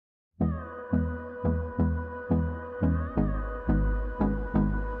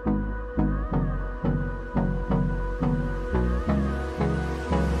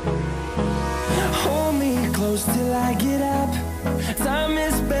hours till I get up. Time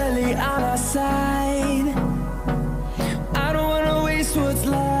is barely on our side. I don't wanna waste what's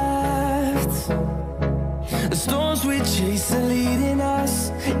left. The storms we chase are leading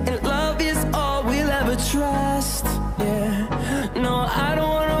us, and love is all we'll ever trust. Yeah, no, I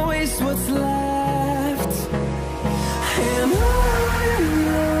don't wanna waste what's left. And on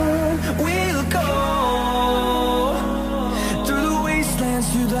we'll go, through the wastelands,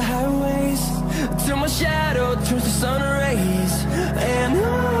 through the highways, till my shadow turns to sun rays. And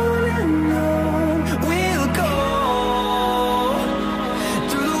on we'll go,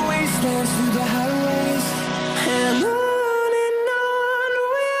 through the wastelands, through the highways, and on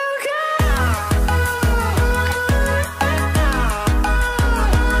we'll go.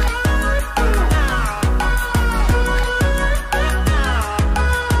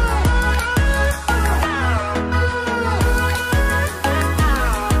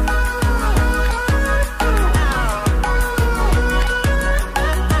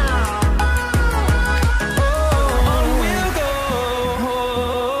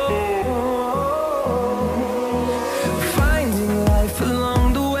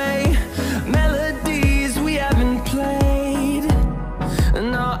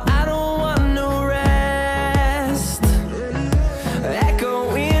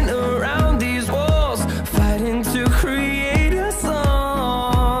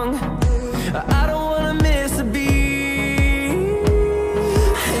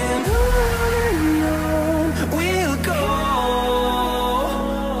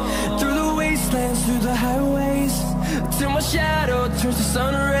 Through the highways, till my shadow turns to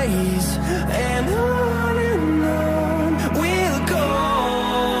sun rays. And on we'll go,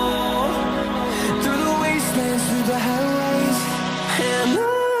 through the wastelands, through the highways, and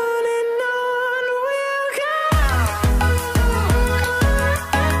on we'll go.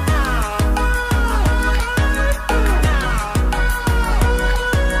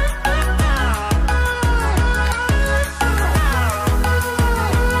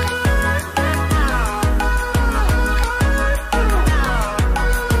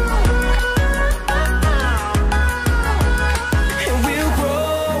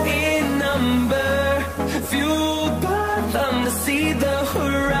 See the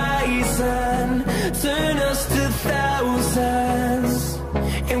horizon, turn us to thousands,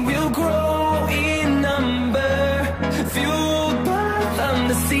 and we'll grow in number, fueled by them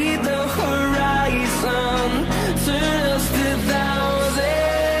to see the